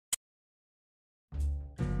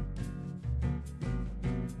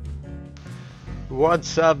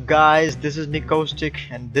What's up guys, this is NiKOSTiC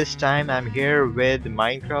and this time I'm here with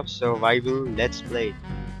Minecraft Survival Let's Play.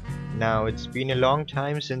 Now it's been a long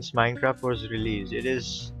time since Minecraft was released. It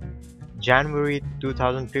is January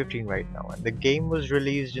 2015 right now and the game was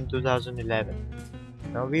released in 2011.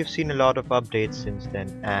 Now we've seen a lot of updates since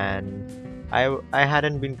then and I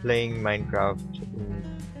hadn't been playing Minecraft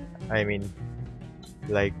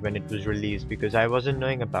like when it was released because I wasn't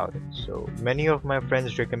knowing about it. So many of my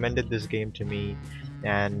friends recommended this game to me,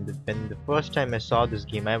 and when the first time I saw this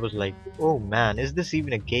game I was like, oh man, is this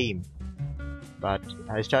even a game? But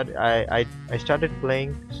I started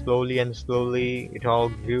playing slowly and slowly. It all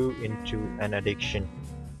grew into an addiction,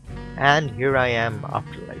 and here I am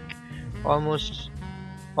after like almost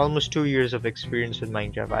almost 2 years of experience with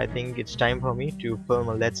Minecraft. I think it's time for me to film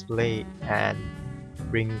a let's play and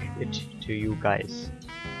bring it to you guys.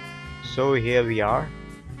 So here we are.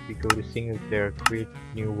 We go to single player, create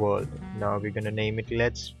new world. Now we're gonna name it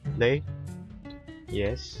let's play.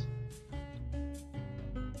 Yes.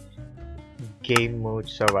 Game mode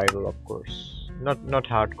survival, of course. Not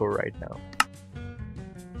hardcore right now.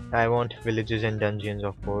 I want villages and dungeons,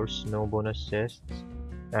 of course. No bonus chests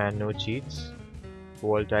and no cheats.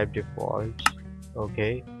 World type default.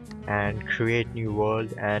 Okay. And create new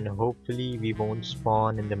world, and hopefully we won't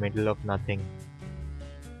spawn in the middle of nothing.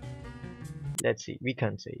 Let's see, we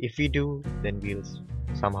can't say. If we do, then we'll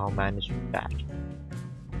somehow manage with that.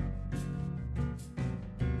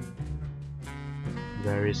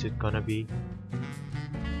 Where is it gonna be?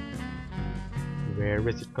 Where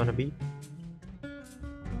is it gonna be?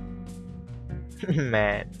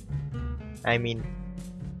 Man, I mean,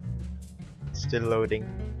 still loading.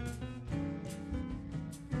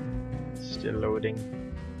 Still loading.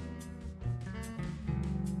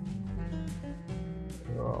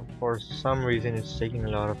 For some reason it's taking a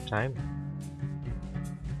lot of time.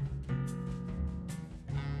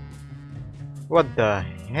 What the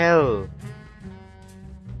hell?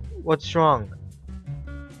 What's wrong?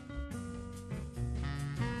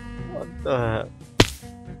 What the?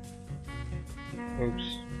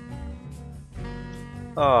 Oops.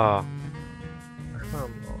 Ah,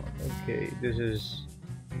 come on. Okay, this is.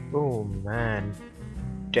 Oh man,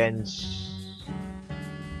 dense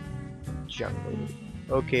jungle.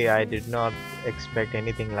 Okay, I did not expect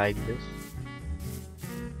anything like this,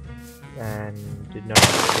 and did not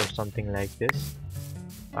expect something like this.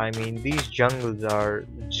 I mean, these jungles are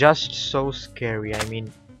just so scary. I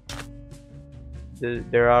mean,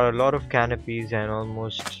 there are a lot of canopies and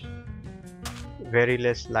almost very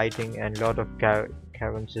less lighting and lot of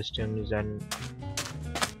cavern systems, and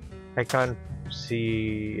I can't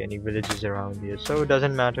see any villages around here, so it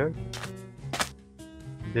doesn't matter.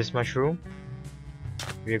 This mushroom,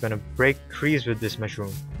 we're gonna break trees with this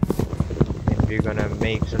mushroom, and we're gonna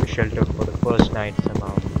make some shelter for the first night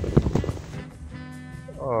somehow.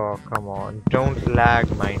 Oh come on, don't lag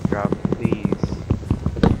Minecraft, please.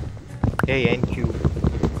 Hey NQ,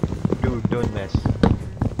 dude, don't mess.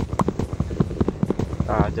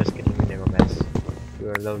 Just kidding, you never mess.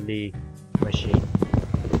 You're a lovely machine.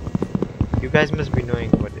 You guys must be knowing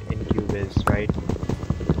what NQ is, right?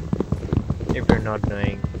 If you're not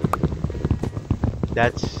knowing,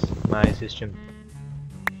 that's my system,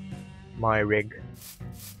 my rig.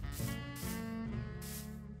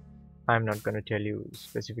 I'm not gonna tell you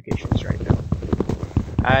specifications right now.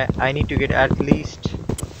 I need to get at least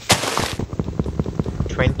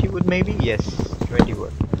 20 wood, maybe. Yes, 20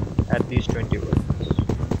 wood, at least 20 wood,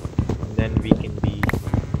 and then we can be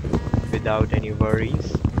without any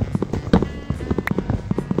worries.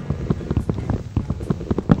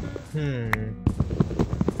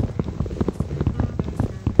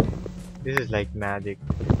 This is like magic.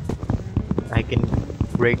 I can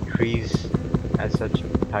break trees at such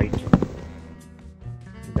height.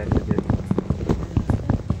 Then with it.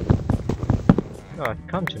 God,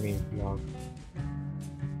 come to me, vlog.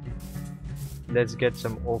 Let's get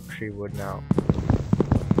some oak tree wood now.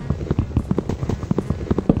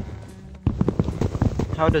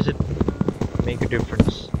 How does it make a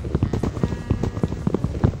difference?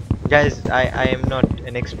 Guys, I am not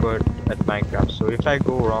an expert at Minecraft, so if I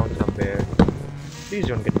go wrong somewhere, please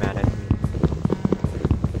don't get mad at me.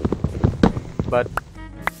 But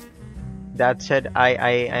that said, I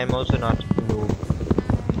am also not a noob.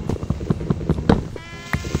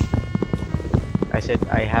 I said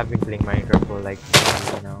I have been playing Minecraft for like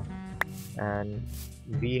 1 year now, and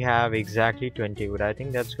we have exactly 20 wood. I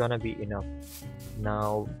think that's gonna be enough.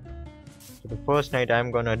 Now, for the first night, I'm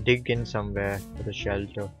gonna dig in somewhere for the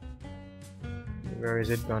shelter. Where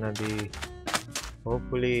is it gonna be?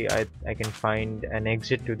 Hopefully I can find an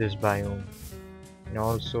exit to this biome. And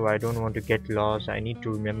also I don't want to get lost. I need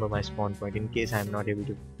to remember my spawn point in case I'm not able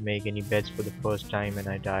to make any beds for the first time and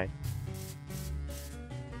I die.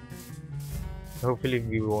 Hopefully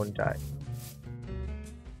we won't die.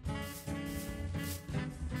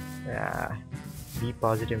 Yeah. Be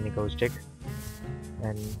positive, NiKOSTiC.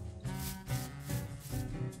 And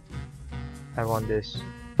I want this.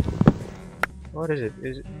 What is it?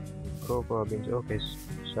 Is it cocoa beans? Okay,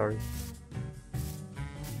 sorry.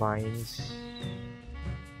 Vines.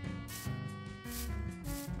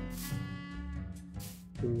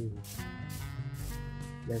 Ooh.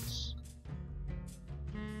 Let's.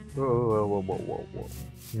 Whoa.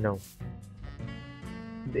 No.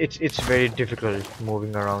 It's very difficult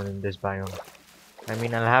moving around in this biome. I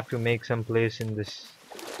mean, I'll have to make some place in this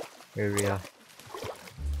area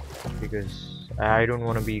because I don't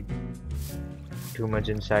want to be too much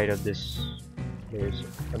inside of this place.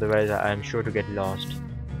 Otherwise, I'm sure to get lost.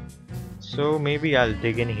 So maybe I'll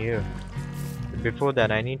dig in here. But before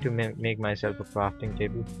that, I need to make myself a crafting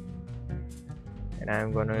table, and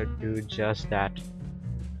I'm gonna do just that.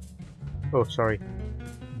 Oh, sorry.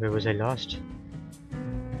 Where was I lost?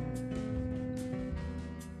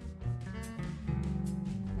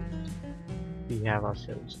 We have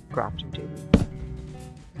ourselves a crafting table.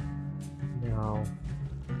 Now,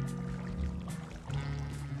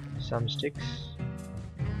 some sticks.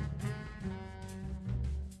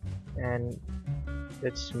 And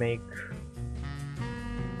let's make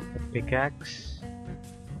a pickaxe.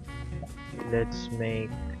 Let's make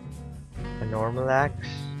a normal axe.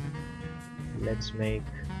 Let's make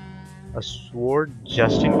a sword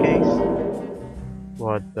just in case.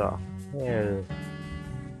 What the hell?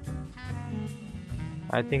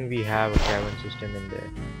 I think we have a cavern system in there.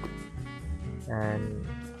 And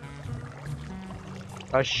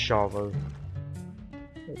a shovel.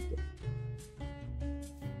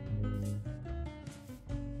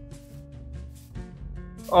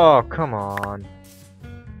 Oh, come on.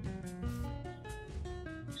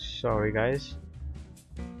 Sorry, guys.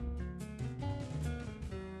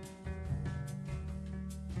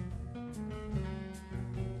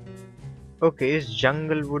 Okay, is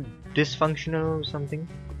jungle wood dysfunctional or something?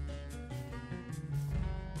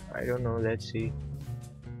 I don't know, let's see.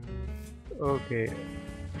 Okay.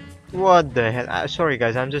 What the hell? Sorry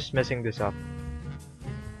guys, I'm just messing this up.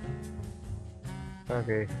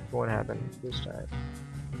 Okay, won't happen this time.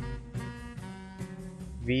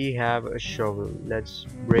 We have a shovel. Let's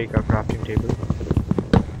break our crafting table.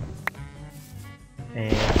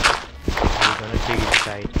 And we're gonna dig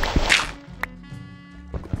inside.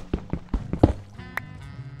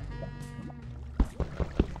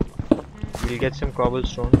 We'll get some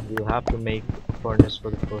cobblestone. We'll have to make a furnace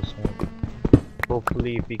for the first time.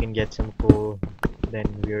 Hopefully if we can get some coal, then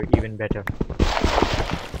we're even better.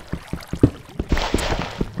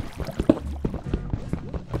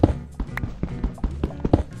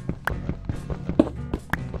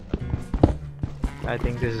 I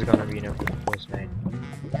think this is gonna be enough for the first night.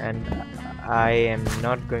 And I am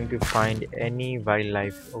not going to find any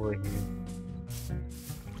wildlife over here.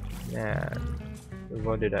 Man,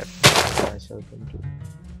 what did I find myself into?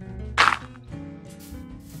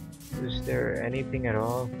 Is there anything at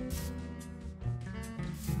all?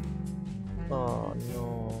 Oh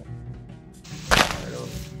no.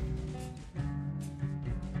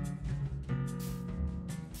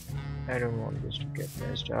 I don't want this to get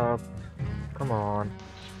messed up. Come on.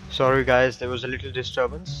 Sorry guys, there was a little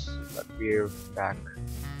disturbance, but we're back.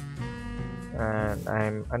 And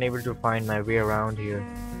I'm unable to find my way around here.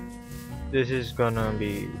 This is not gonna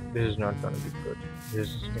be good. This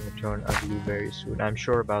is gonna turn ugly very soon. I'm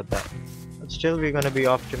sure about that. But still, we're gonna be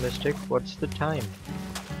optimistic. What's the time?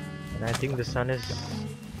 And I think the sun is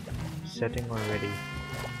setting already.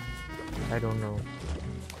 I don't know.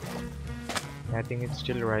 I think it's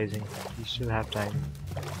still rising. We still have time.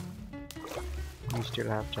 We still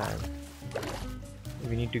have time.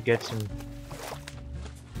 We need to get some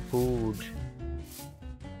food.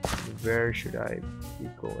 Where should I be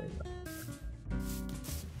going?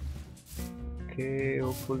 Okay,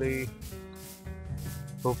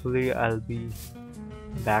 hopefully I'll be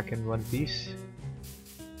back in one piece.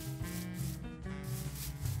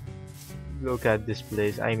 Look at this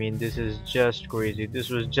place. I mean, this is just crazy. This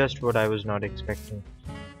was just what I was not expecting.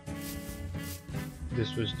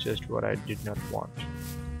 This was just what I did not want.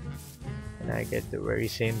 And I get the very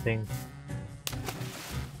same thing.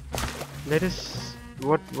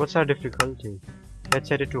 What's our difficulty? Let's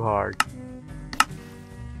set it to hard.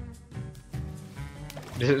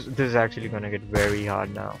 This is actually gonna get very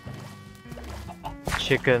hard now.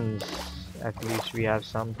 Chickens. At least we have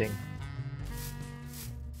something.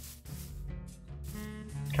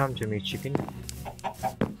 Come to me, chicken.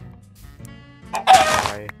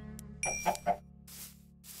 Bye.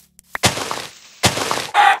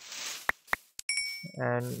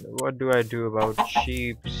 And what do I do about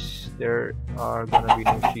sheeps? There are gonna be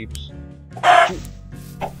no sheeps.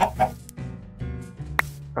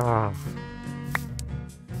 Ah,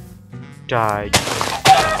 die,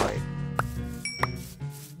 die.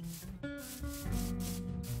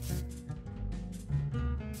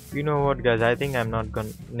 You know what, guys? I think I'm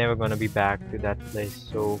never gonna be back to that place.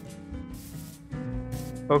 So,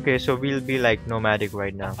 okay, so we'll be like nomadic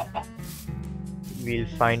right now. We'll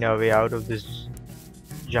find our way out of this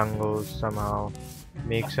jungle somehow.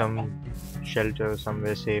 Make some shelter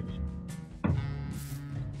somewhere safe.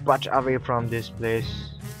 But away from this place.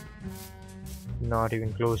 Not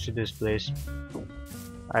even close to this place.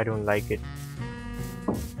 I don't like it.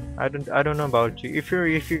 I don't know about you. If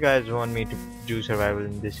you guys want me to do survival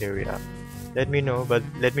in this area, let me know. But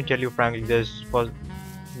let me tell you frankly, there's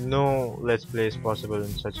no let's play is possible in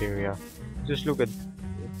such area. Just look at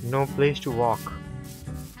no place to walk.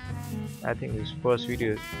 I think this first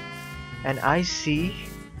video, and I see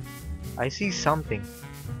something.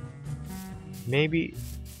 Maybe.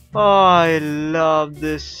 Oh, I love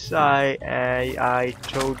this. I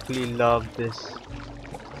totally love this.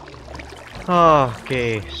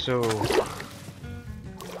 Okay, so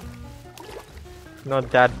not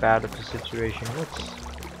that bad of a situation.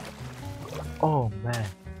 Oh man,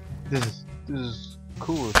 this is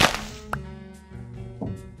cool.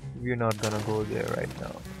 We're not gonna go there right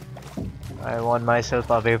now. I want myself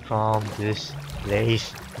away from this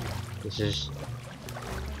place. This is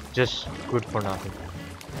just good for nothing.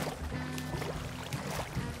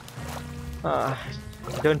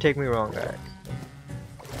 Don't take me wrong, guys.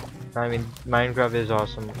 I mean, Minecraft is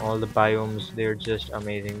awesome. All the biomes, they're just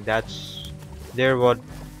amazing. They're the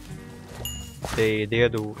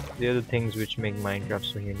things which make Minecraft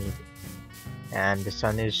so unique. And the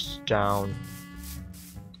sun is down.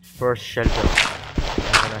 First shelter.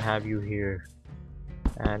 I'm gonna have you here.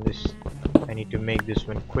 And I need to make this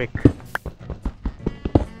one quick.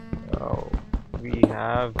 Oh, we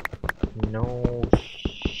have no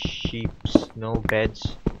sheeps, no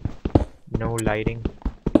beds, no lighting.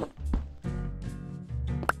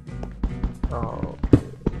 Oh,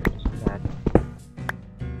 that.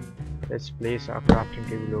 Let's place our crafting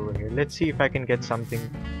table over here. Let's see if I can get something.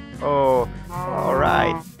 Oh,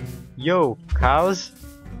 alright. Yo, cows.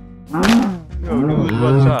 Yo, dude,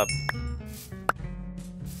 what's up?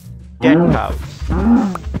 Get cows.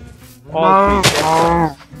 All 3 get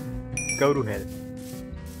cows. Go to hell.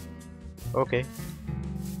 Okay.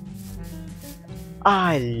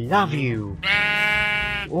 I love you.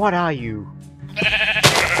 What are you?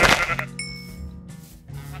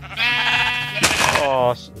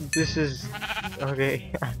 Oh, this is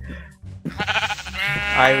okay.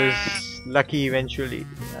 I was lucky eventually.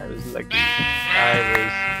 I was lucky. I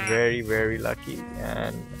was very, very lucky,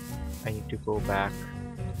 and I need to go back.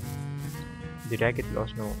 Did I get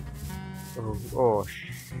lost? No. Oh,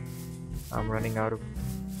 I'm running out of.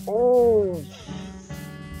 Oh!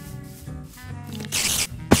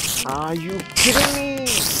 Are you kidding me?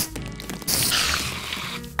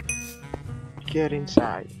 Get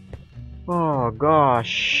inside. Oh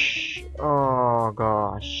gosh. Oh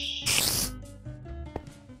gosh.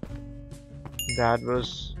 That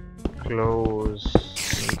was close.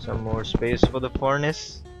 Need some more space for the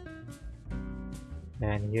furnace.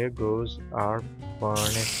 And here goes our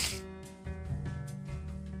furnace.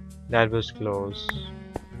 That was close.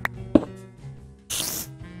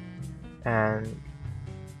 And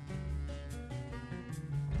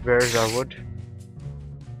where's our wood?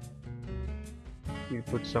 We'll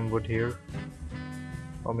put some wood here.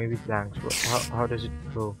 Or maybe planks. How does it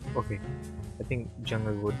go? Okay. I think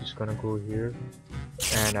jungle wood is gonna go here.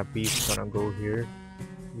 And a piece gonna go here.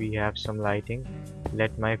 We have some lighting.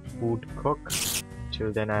 Let my food cook.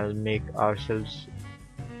 Till then I'll make ourselves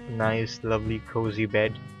a nice, lovely, cozy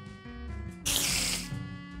bed. This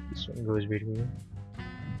one goes between.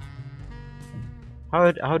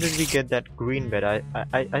 How did we get that green bed?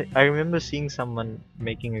 I remember seeing someone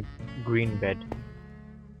making a green bed.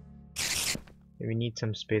 We need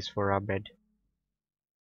some space for our bed.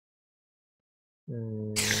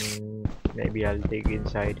 Maybe I'll dig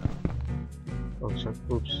inside. Oh, so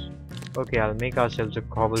oops. Okay, I'll make ourselves a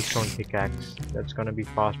cobblestone pickaxe. That's gonna be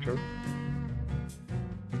faster.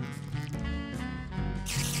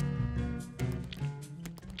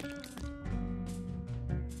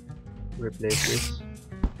 Replace this.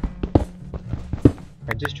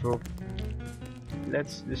 I just hope.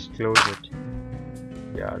 Let's just close it.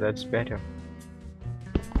 Yeah, that's better.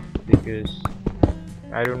 Because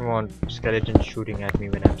I don't want skeletons shooting at me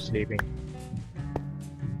when I'm sleeping.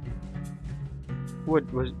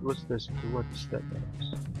 What's this? What's that?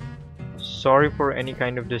 Sorry for any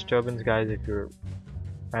kind of disturbance, guys. If you're,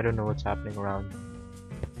 I don't know what's happening around.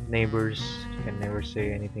 Neighbors can never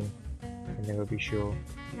say anything, can never be sure.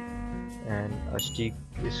 And a steak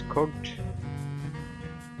is cooked,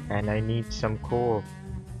 and I need some coal.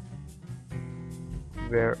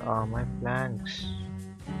 Where are my planks?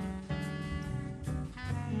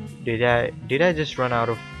 Did I just run out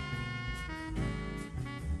of?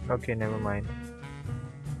 Okay, never mind.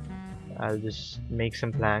 I'll just make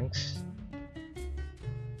some planks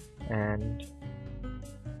and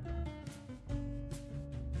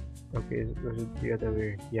okay, was it the other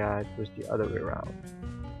way? Yeah, it was the other way around.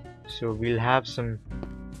 So we'll have some.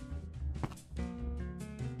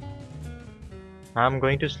 I'm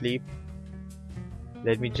going to sleep.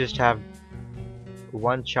 Let me just have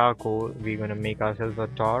one charcoal. We're gonna make ourselves a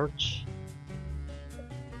torch.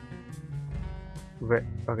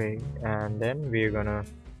 Okay, and then we're gonna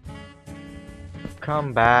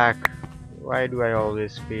come back. Why do I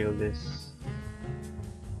always fail this?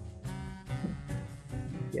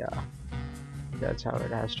 Yeah, that's how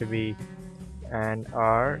it has to be. And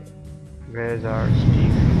where's our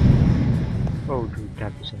Steve? Oh dude,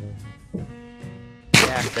 that was amazing.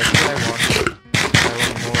 Yeah, that's what I want. I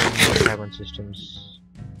want more and more carbon systems.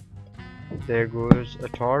 There goes a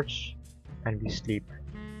torch, and we sleep.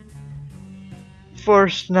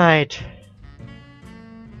 First night.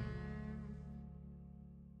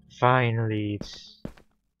 Finally, it's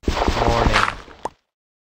morning.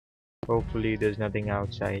 Hopefully there's nothing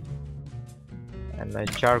outside. And my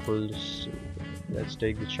charcoals, let's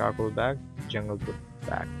take the charcoal back, jungle put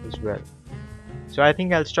back as well. So I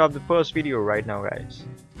think I'll stop the first video right now, guys.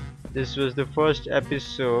 This was the first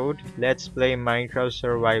episode. Let's play Minecraft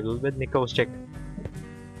Survival with NiKOSTiC.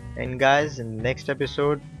 And guys, in the next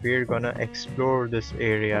episode, we're gonna explore this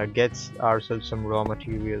area, get ourselves some raw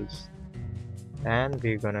materials, and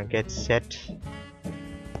we're gonna get set.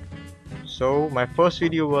 So my first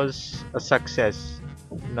video was a success.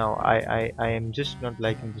 Now I am just not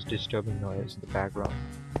liking this disturbing noise in the background.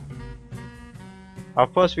 Our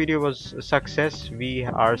first video was a success. We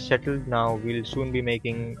are settled now. We'll soon be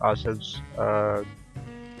making ourselves a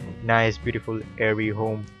nice, beautiful, airy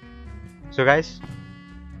home. So guys,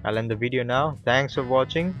 I'll end the video now. Thanks for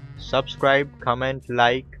watching. Subscribe, comment,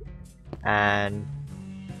 like, and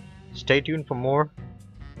stay tuned for more.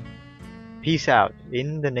 Peace out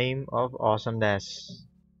in the name of awesomeness.